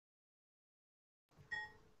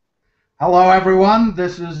Hello, everyone.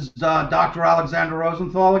 This is Dr.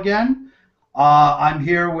 Rosenthal again. I'm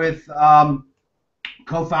here with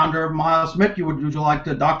co-founder Miles Smith. Would you like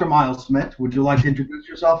to, Dr. Miles Smith, would you like to introduce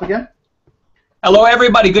yourself again? Hello,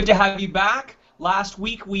 everybody. Good to have you back. Last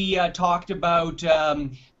week we talked about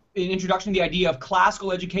an introduction to the idea of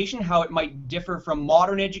classical education, how it might differ from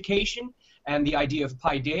modern education, and the idea of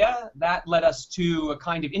paideia. That led us to a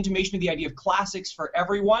kind of intimation of the idea of classics for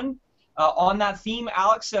everyone. On that theme,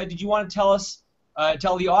 Alex, did you want to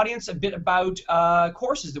tell the audience a bit about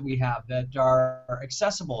courses that we have that are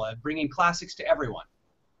accessible at bringing classics to everyone?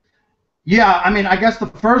 Yeah, I mean, I guess the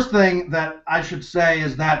first thing that I should say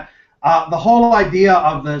is that the whole idea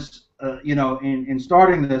of this, in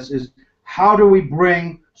starting this, is how do we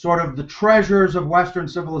bring sort of the treasures of Western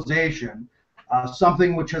civilization,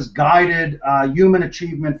 something which has guided human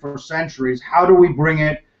achievement for centuries, how do we bring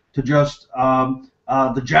it to just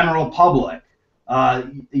the general public,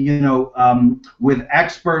 with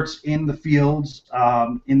experts in the fields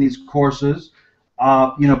in these courses,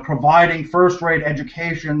 providing first-rate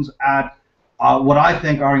educations at what I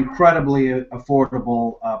think are incredibly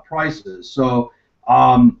affordable prices. So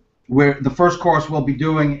the first course we'll be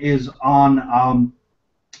doing is on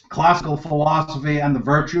classical philosophy and the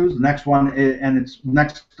virtues. The next one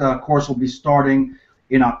course will be starting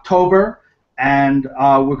in October. And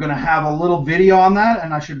we're going to have a little video on that,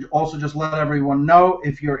 and I should also just let everyone know,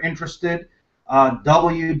 if you're interested,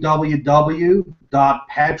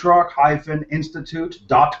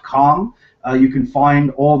 www.petrarch-institute.com. You can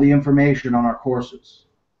find all the information on our courses.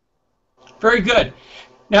 Very good.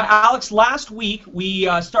 Now, Alex, last week we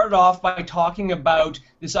started off by talking about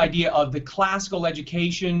this idea of the classical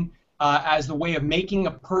education as the way of making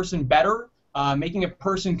a person better, making a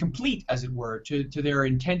person complete, as it were, to their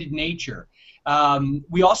intended nature.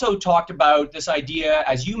 We also talked about this idea,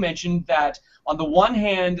 as you mentioned, that on the one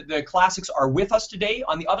hand, the classics are with us today.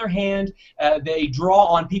 On the other hand, they draw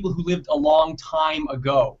on people who lived a long time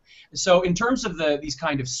ago. So in terms of these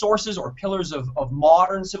kind of sources or pillars of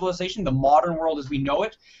modern civilization, the modern world as we know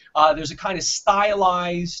it, there's a kind of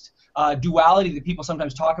stylized duality that people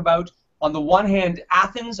sometimes talk about. On the one hand,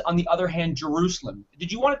 Athens, on the other hand, Jerusalem.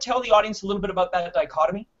 Did you want to tell the audience a little bit about that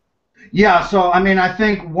dichotomy? Yeah, so I mean, I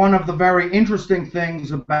think one of the very interesting things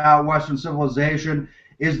about Western civilization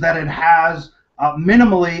is that it has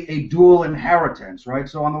minimally a dual inheritance, right?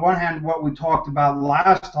 So on the one hand, what we talked about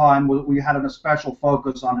last time, we had a special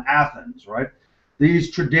focus on Athens, right? These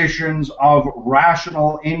traditions of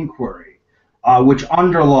rational inquiry, which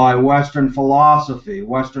underlie Western philosophy,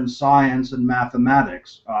 Western science, and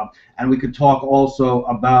mathematics. And we could talk also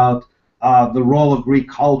about the role of Greek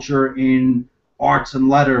culture in arts and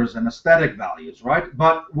letters and aesthetic values, right?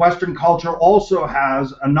 But Western culture also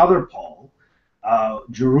has another pole,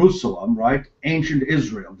 Jerusalem, right? Ancient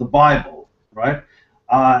Israel, the Bible, right?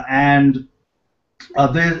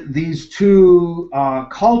 These two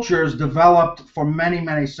cultures developed for many,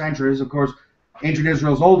 many centuries. Of course, ancient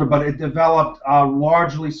Israel's older, but it developed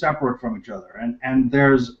largely separate from each other. And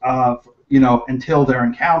there's, until their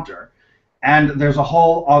encounter. And there's a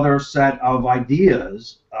whole other set of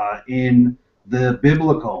ideas in the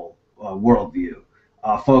biblical worldview,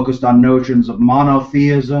 focused on notions of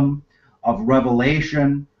monotheism, of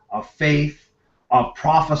revelation, of faith, of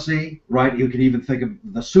prophecy, right? You could even think of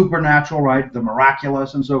the supernatural, right? The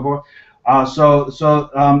miraculous and so forth. So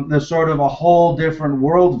there's sort of a whole different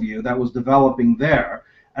worldview that was developing there.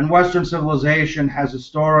 And Western civilization has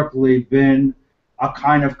historically been a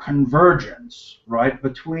kind of convergence, right,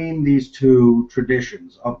 between these two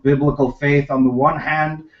traditions of biblical faith on the one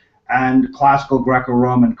hand and classical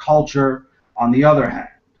Greco-Roman culture on the other hand.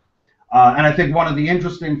 And I think one of the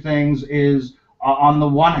interesting things is, on the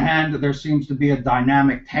one hand, there seems to be a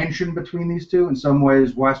dynamic tension between these two. In some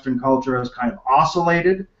ways, Western culture has kind of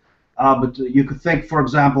oscillated. But you could think, for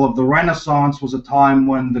example, of the Renaissance was a time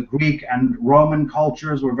when the Greek and Roman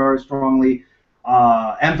cultures were very strongly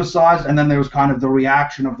emphasized, and then there was kind of the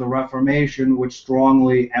reaction of the Reformation, which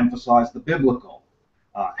strongly emphasized the biblical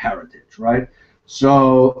heritage, right?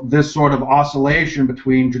 So this sort of oscillation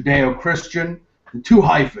between Judeo-Christian, the two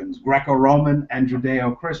hyphens, Greco-Roman and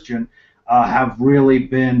Judeo-Christian, have really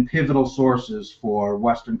been pivotal sources for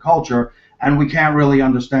Western culture, and we can't really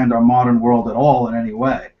understand our modern world at all in any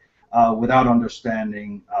way without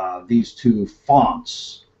understanding these two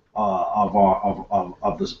fonts of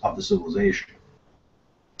the civilization.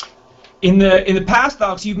 In the past,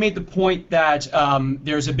 Alex, you've made the point that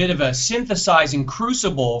there's a bit of a synthesizing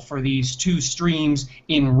crucible for these two streams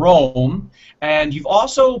in Rome, and you've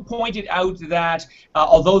also pointed out that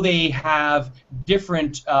although they have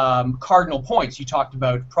different cardinal points, you talked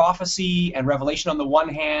about prophecy and revelation on the one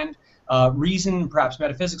hand, reason, perhaps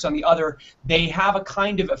metaphysics on the other, they have a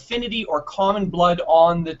kind of affinity or common blood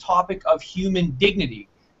on the topic of human dignity.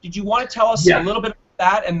 Did you want to tell us a little bit about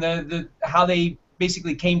that and how they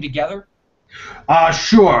basically came together?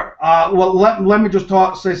 Sure. Well, let me just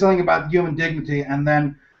say something about human dignity, and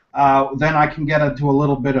then I can get into a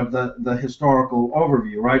little bit of the historical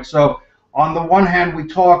overview, right? So, on the one hand, we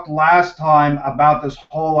talked last time about this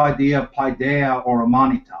whole idea of paideia or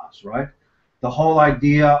humanitas, right? The whole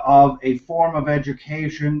idea of a form of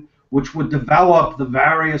education which would develop the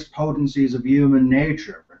various potencies of human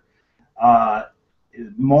nature,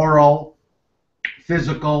 moral,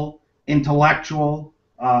 physical, intellectual,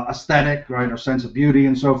 aesthetic, right, or sense of beauty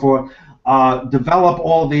and so forth, develop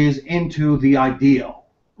all these into the ideal,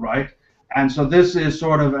 right? And so this is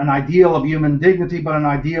sort of an ideal of human dignity, but an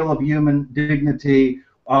ideal of human dignity,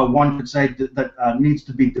 one could say, that needs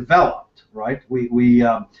to be developed, right?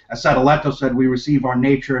 As Sadaletto said, we receive our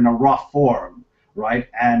nature in a rough form, right?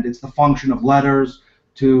 And it's the function of letters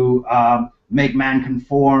to make man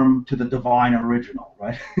conform to the divine original,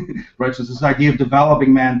 right? Right. So it's this idea of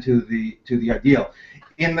developing man to the ideal.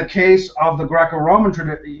 In the case of the Greco-Roman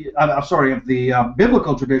tradition, of the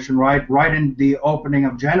biblical tradition, right in the opening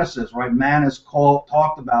of Genesis, right, man is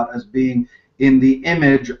talked about as being in the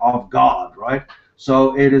image of God, right?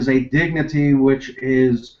 So it is a dignity which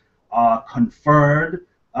is conferred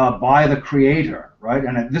by the Creator, right?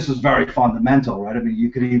 And this is very fundamental, right? I mean,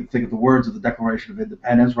 you could even think of the words of the Declaration of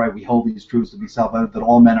Independence, right? We hold these truths to be self-evident, that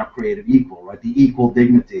all men are created equal, right? The equal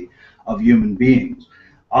dignity of human beings.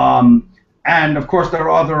 And of course, there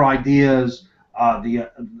are other ideas. There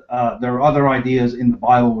are other ideas in the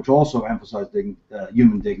Bible which also emphasize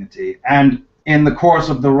human dignity. And in the course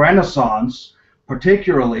of the Renaissance,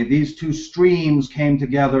 particularly, these two streams came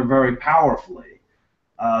together very powerfully.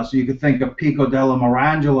 So you could think of Pico della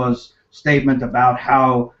Mirandola's statement about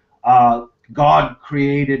how God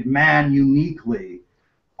created man uniquely,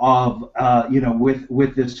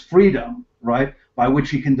 with this freedom, right, by which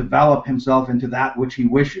he can develop himself into that which he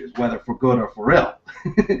wishes, whether for good or for ill,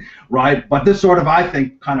 right? But this sort of, I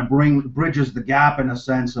think, kind of bridges the gap in a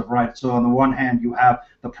sense of, right, so on the one hand you have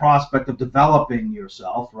the prospect of developing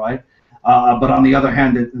yourself, right? But on the other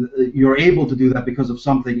hand, you're able to do that because of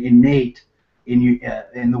something innate in you,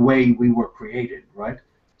 in the way we were created, right?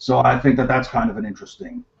 So I think that that's kind of an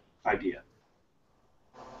interesting idea.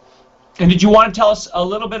 And did you want to tell us a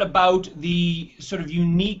little bit about the sort of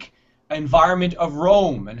unique environment of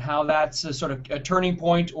Rome and how that's a sort of a turning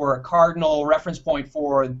point or a cardinal reference point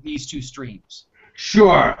for these two streams?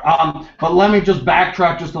 Sure, but let me just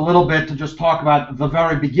backtrack just a little bit to just talk about the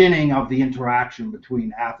very beginning of the interaction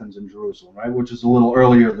between Athens and Jerusalem, right, which is a little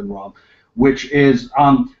earlier than Rome, which is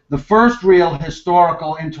the first real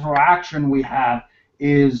historical interaction we have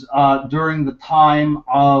is during the time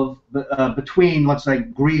of between, let's say,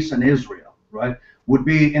 Greece and Israel, right? Would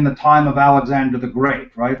be in the time of Alexander the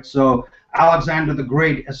Great, right? So Alexander the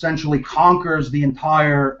Great essentially conquers the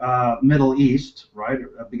entire Middle East, right,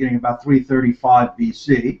 beginning about 335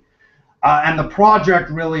 BC. And the project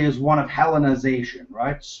really is one of Hellenization,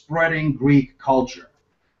 right, spreading Greek culture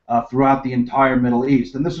throughout the entire Middle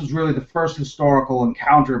East. And this is really the first historical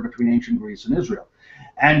encounter between ancient Greece and Israel.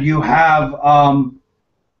 And you have,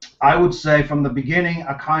 I would say, from the beginning,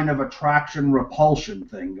 a kind of attraction-repulsion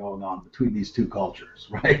thing going on between these two cultures,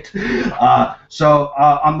 right? So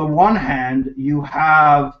on the one hand, you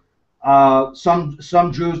have some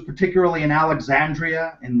Jews, particularly in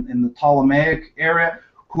Alexandria, in the Ptolemaic area,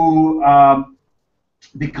 who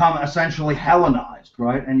become essentially Hellenized,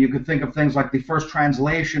 right? And you could think of things like the first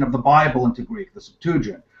translation of the Bible into Greek, the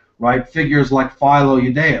Septuagint, right? Figures like Philo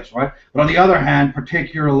Judaeus, right? But on the other hand,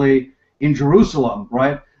 particularly in Jerusalem,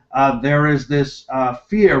 right? There is this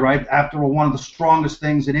fear, right? After all, one of the strongest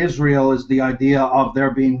things in Israel is the idea of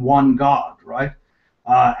there being one God, right?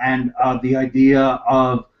 And the idea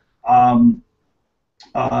of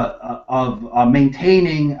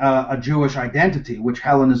maintaining a Jewish identity, which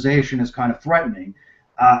Hellenization is kind of threatening.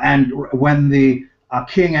 And when the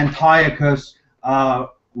King Antiochus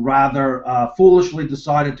rather foolishly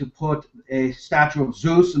decided to put a statue of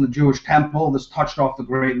Zeus in the Jewish temple, this touched off the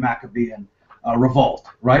great Maccabean revolt,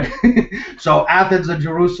 right? So Athens and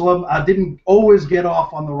Jerusalem didn't always get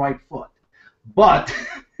off on the right foot, but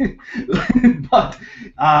but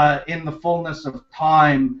in the fullness of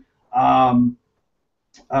time,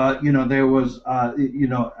 there was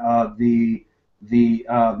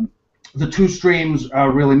the two streams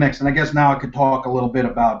really mixed. And I guess now I could talk a little bit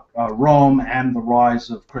about Rome and the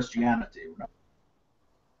rise of Christianity.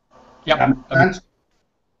 Yep. That make sense?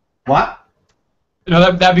 What?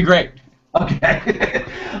 No, that'd be great. Okay.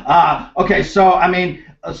 Okay. So I mean,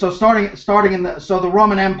 So starting in the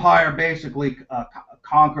Roman Empire basically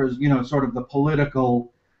conquers, sort of the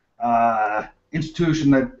political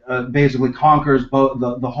institution that basically conquers both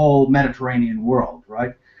the whole Mediterranean world,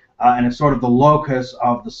 right? And it's sort of the locus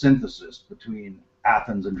of the synthesis between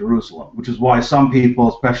Athens and Jerusalem, which is why some people,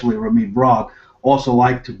 especially Rami Brog, also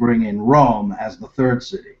like to bring in Rome as the third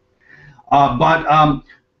city. But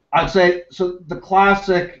I'd say, so the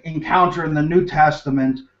classic encounter in the New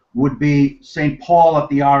Testament would be St. Paul at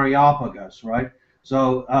the Areopagus, right?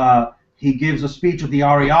 So he gives a speech at the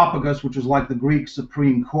Areopagus, which is like the Greek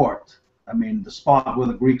Supreme Court. I mean, the spot where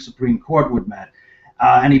the Greek Supreme Court would meet.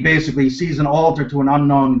 And he basically sees an altar to an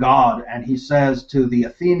unknown god, and he says to the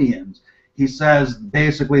Athenians, he says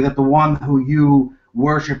basically that the one who you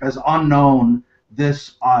worship as unknown,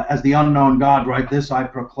 this as the unknown god, right? This I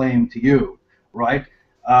proclaim to you, right?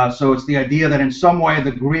 So it's the idea that in some way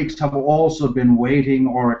the Greeks have also been waiting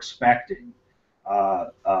or expecting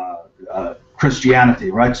Christianity,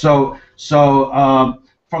 right? So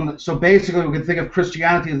basically we can think of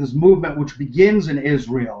Christianity as this movement which begins in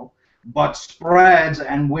Israel, but spreads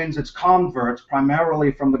and wins its converts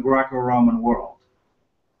primarily from the Greco-Roman world.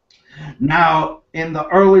 Now, in the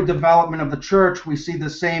early development of the church, we see the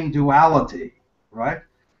same duality, right?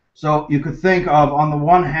 So you could think of, on the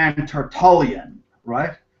one hand, Tertullian,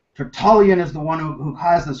 right? Tertullian is the one who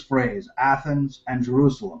has this phrase, Athens and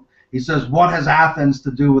Jerusalem. He says, what has Athens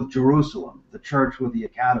to do with Jerusalem, the church with the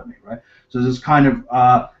academy, right? So this kind of,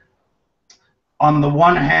 on the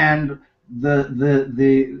one hand,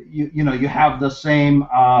 you have the same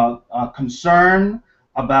concern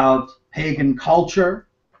about pagan culture,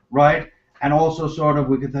 right? And also sort of,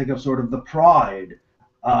 we could think of sort of the pride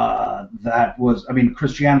that was, I mean,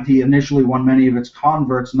 Christianity initially won many of its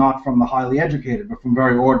converts not from the highly educated, but from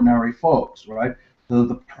very ordinary folks, right? So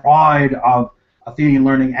the pride of Athenian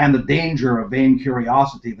learning and the danger of vain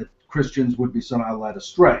curiosity that Christians would be somehow led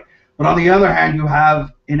astray. But on the other hand, you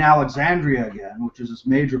have in Alexandria again, which is this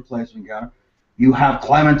major place of encounter, you have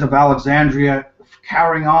Clement of Alexandria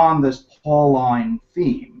carrying on this Pauline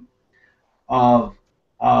theme of,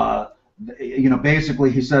 basically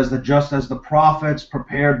he says that just as the prophets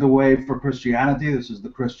prepared the way for Christianity, this is the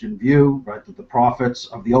Christian view, right, that the prophets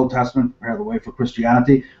of the Old Testament prepared the way for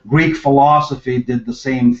Christianity, Greek philosophy did the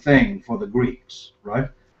same thing for the Greeks, right?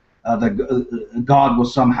 God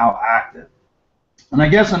was somehow active. And I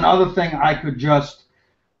guess another thing I could just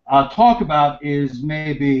talk about is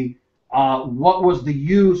maybe what was the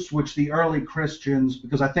use which the early Christians,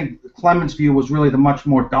 because I think Clement's view was really the much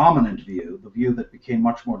more dominant view, the view that became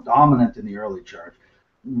much more dominant in the early church,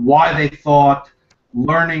 why they thought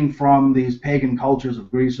learning from these pagan cultures of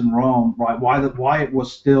Greece and Rome, right, why it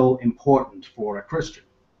was still important for a Christian.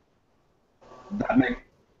 That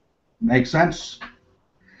make sense?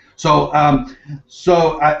 So,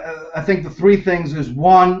 I think the three things is,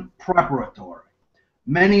 one, preparatory.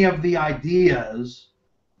 Many of the ideas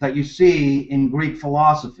that you see in Greek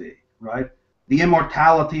philosophy, right? The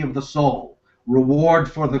immortality of the soul,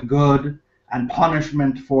 reward for the good and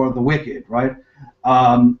punishment for the wicked, right?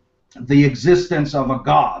 The existence of a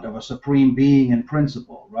God, of a supreme being and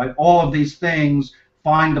principle, right? All of these things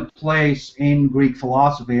find a place in Greek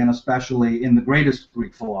philosophy, and especially in the greatest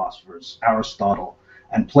Greek philosophers, Aristotle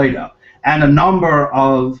and Plato. And a number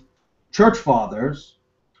of church fathers,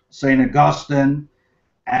 St. Augustine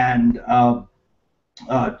and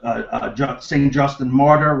St. Justin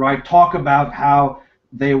Martyr, right, talk about how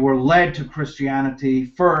they were led to Christianity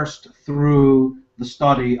first through the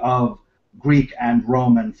study of Greek and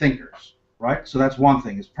Roman thinkers, right? So that's one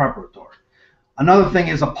thing, is preparatory. Another thing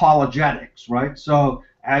is apologetics, right? So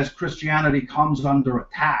as Christianity comes under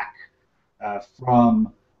attack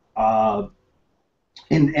from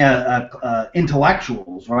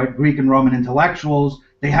intellectuals, right, Greek and Roman intellectuals,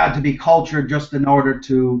 they had to be cultured just in order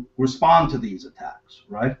to respond to these attacks,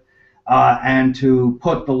 right? And to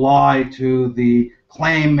put the lie to the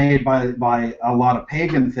claim made by a lot of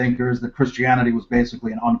pagan thinkers that Christianity was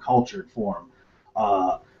basically an uncultured form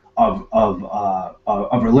of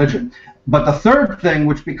religion. But the third thing,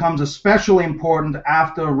 which becomes especially important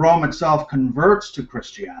after Rome itself converts to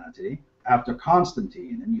Christianity, after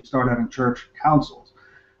Constantine, and you start having church councils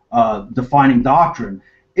defining doctrine,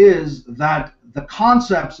 is that the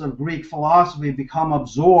concepts of Greek philosophy become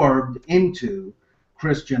absorbed into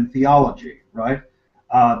Christian theology, right?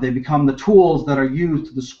 They become the tools that are used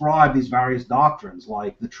to describe these various doctrines,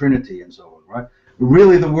 like the Trinity and so on, right?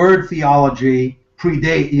 Really, the word theology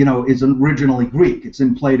is originally Greek. It's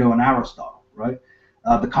in Plato and Aristotle, right?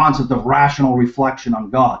 The concept of rational reflection on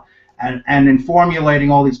God. And in formulating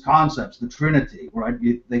all these concepts, the Trinity, right?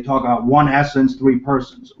 They talk about one essence, three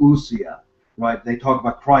persons, ousia, right? They talk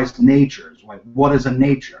about Christ's natures, right? What is a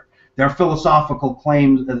nature? There are philosophical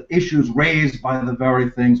claims, issues raised by the very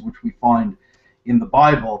things which we find in the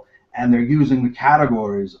Bible, and they're using the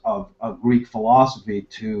categories of Greek philosophy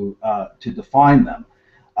to define them.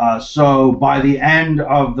 So by the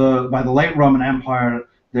by the late Roman Empire,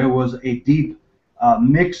 there was a deep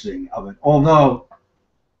mixing of it. Although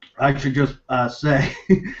I should just say,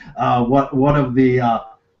 one of the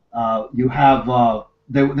you have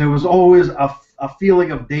there was always a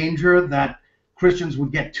feeling of danger that Christians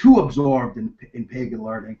would get too absorbed in pagan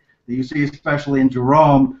learning. That you see, especially in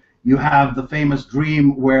Jerome, you have the famous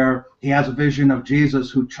dream where he has a vision of Jesus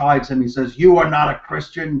who chides him. He says, "You are not a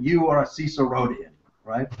Christian, you are a Ciceronian,"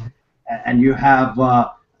 right? And you have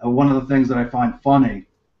one of the things that I find funny,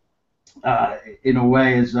 in a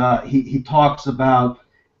way, is he talks about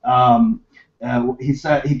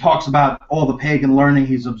he talks about all the pagan learning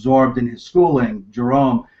he's absorbed in his schooling,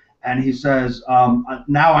 Jerome, and he says,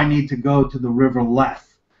 "Now I need to go to the river Lethe."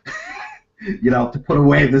 To put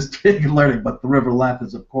away this pagan learning, but the river Lethe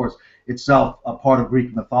is, of course, itself a part of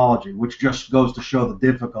Greek mythology, which just goes to show the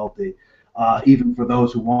difficulty, even for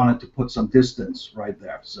those who wanted to put some distance right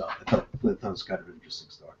there. So I thought that was kind of an interesting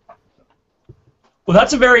story. Well,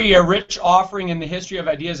 that's a very rich offering in the history of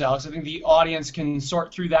ideas, Alex. I think the audience can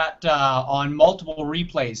sort through that on multiple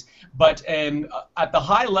replays. But at the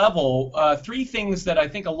high level, three things that I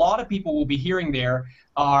think a lot of people will be hearing there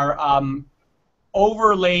are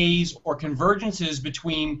overlays or convergences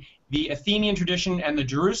between the Athenian tradition and the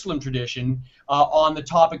Jerusalem tradition on the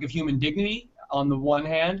topic of human dignity, on the one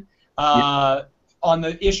hand, on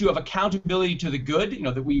the issue of accountability to the good,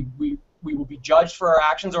 that we will be judged for our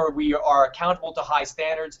actions, or we are accountable to high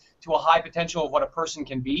standards, to a high potential of what a person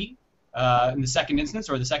can be in the second instance,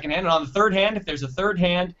 or the second hand. And on the third hand, if there's a third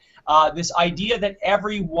hand, this idea that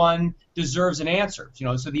everyone deserves an answer,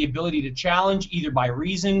 so the ability to challenge either by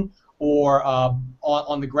reason or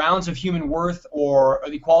on the grounds of human worth or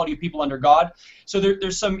the equality of people under God. So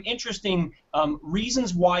there's some interesting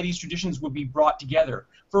reasons why these traditions would be brought together.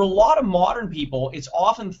 For a lot of modern people, it's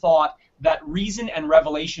often thought that reason and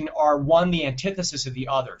revelation are one the antithesis of the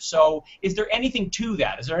other. So is there anything to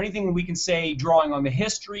that? Is there anything we can say, drawing on the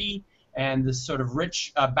history and the sort of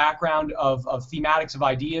rich background of thematics of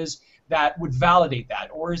ideas, that would validate that?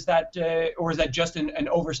 Or is that just an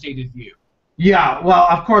overstated view? Yeah, well,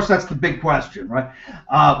 of course, that's the big question, right?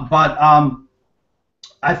 But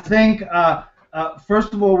I think,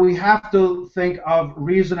 first of all, we have to think of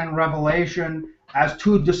reason and revelation as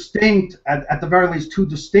two distinct, at the very least, two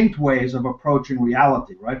distinct ways of approaching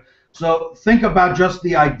reality, right? So think about just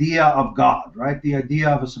the idea of God, right? The idea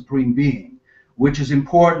of a supreme being, which is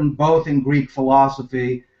important both in Greek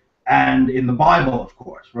philosophy and in the Bible, of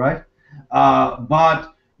course, right?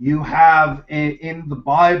 But you have in the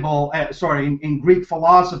Bible, in Greek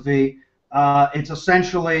philosophy, it's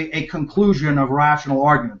essentially a conclusion of rational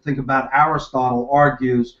argument. Think about Aristotle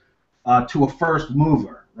argues to a first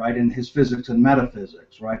mover, right, in his Physics and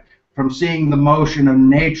Metaphysics, right? From seeing the motion of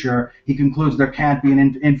nature, he concludes there can't be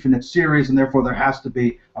an infinite series, and therefore there has to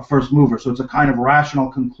be a first mover. So it's a kind of rational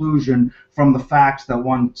conclusion from the facts that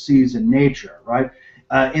one sees in nature, right?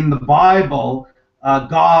 In the Bible,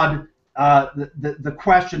 God, the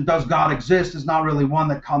question, does God exist, is not really one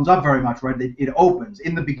that comes up very much, right? It opens.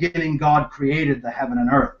 In the beginning, God created the heaven and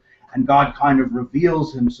earth, and God kind of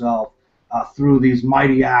reveals himself through these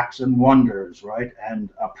mighty acts and wonders, right, and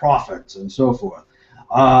prophets and so forth.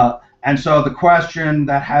 And so the question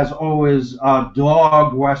that has always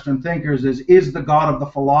dogged Western thinkers is the God of the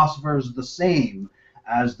philosophers the same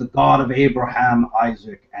as the God of Abraham,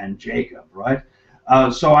 Isaac, and Jacob, right?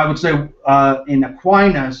 So I would say in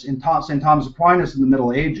Aquinas, in St. Thomas Aquinas in the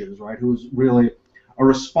Middle Ages, right, who's really a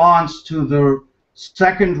response to the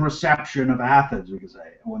second reception of Athens, we could say,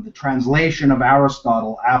 when the translation of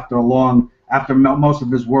Aristotle after most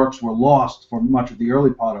of his works were lost for much of the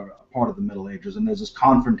early part of the Middle Ages, and there's this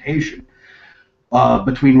confrontation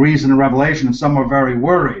between reason and revelation, and some are very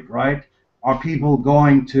worried, right? Are people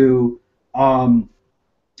going to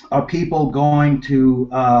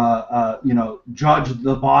judge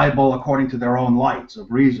the Bible according to their own lights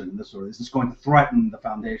of reason? Is this going to threaten the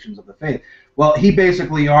foundations of the faith? Well, he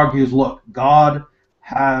basically argues, look, God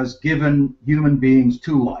has given human beings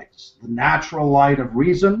two lights, the natural light of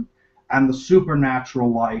reason and the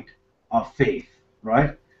supernatural light of faith,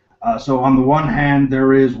 right? So on the one hand,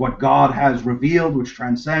 there is what God has revealed, which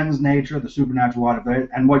transcends nature, the supernatural light of faith,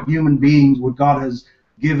 and what God has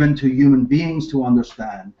given to human beings to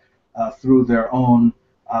understand through their own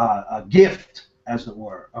gift, as it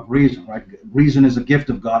were, of reason, right? Reason is a gift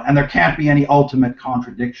of God, and there can't be any ultimate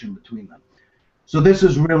contradiction between them. So this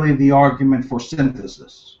is really the argument for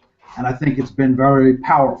synthesis, and I think it's been very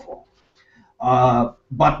powerful.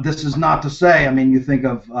 But this is not to say, I mean, you think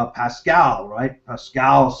of Pascal, right?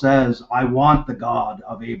 Pascal says, I want the God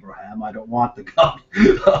of Abraham. I don't want the God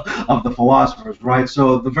of the philosophers, right?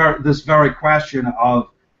 So this very question of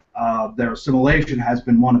their assimilation has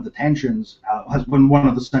been one of the tensions, has been one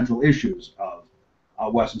of the central issues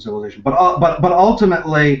of Western civilization. But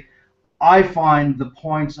ultimately, I find the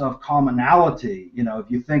points of commonality, you know,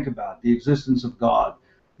 if you think about the existence of God,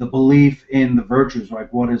 the belief in the virtues,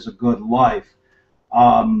 like what is a good life,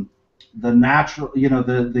 the natural, you know,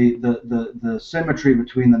 the symmetry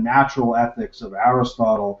between the natural ethics of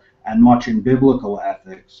Aristotle and much in biblical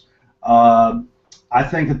ethics. I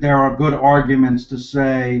think that there are good arguments to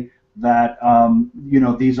say that, you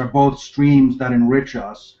know, these are both streams that enrich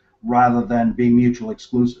us rather than being mutually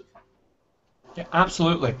exclusive. Yeah,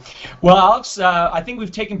 absolutely. Well, Alex, I think we've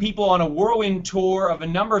taken people on a whirlwind tour of a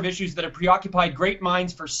number of issues that have preoccupied great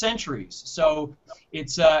minds for centuries. So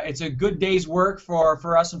it's a good day's work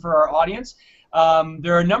for us and for our audience.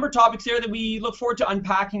 There are a number of topics there that we look forward to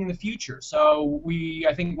unpacking in the future. So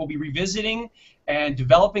I think we'll be revisiting and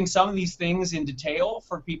developing some of these things in detail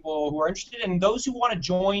for people who are interested. And those who want to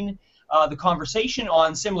join the conversation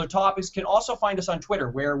on similar topics can also find us on Twitter,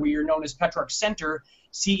 where we are known as Petrarch Center,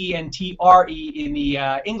 CENTRE in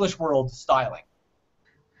the English world styling.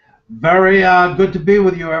 Very good to be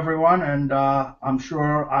with you, everyone, and I'm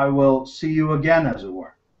sure I will see you again, as it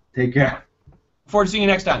were. Take care. Look forward to seeing you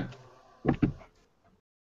next time.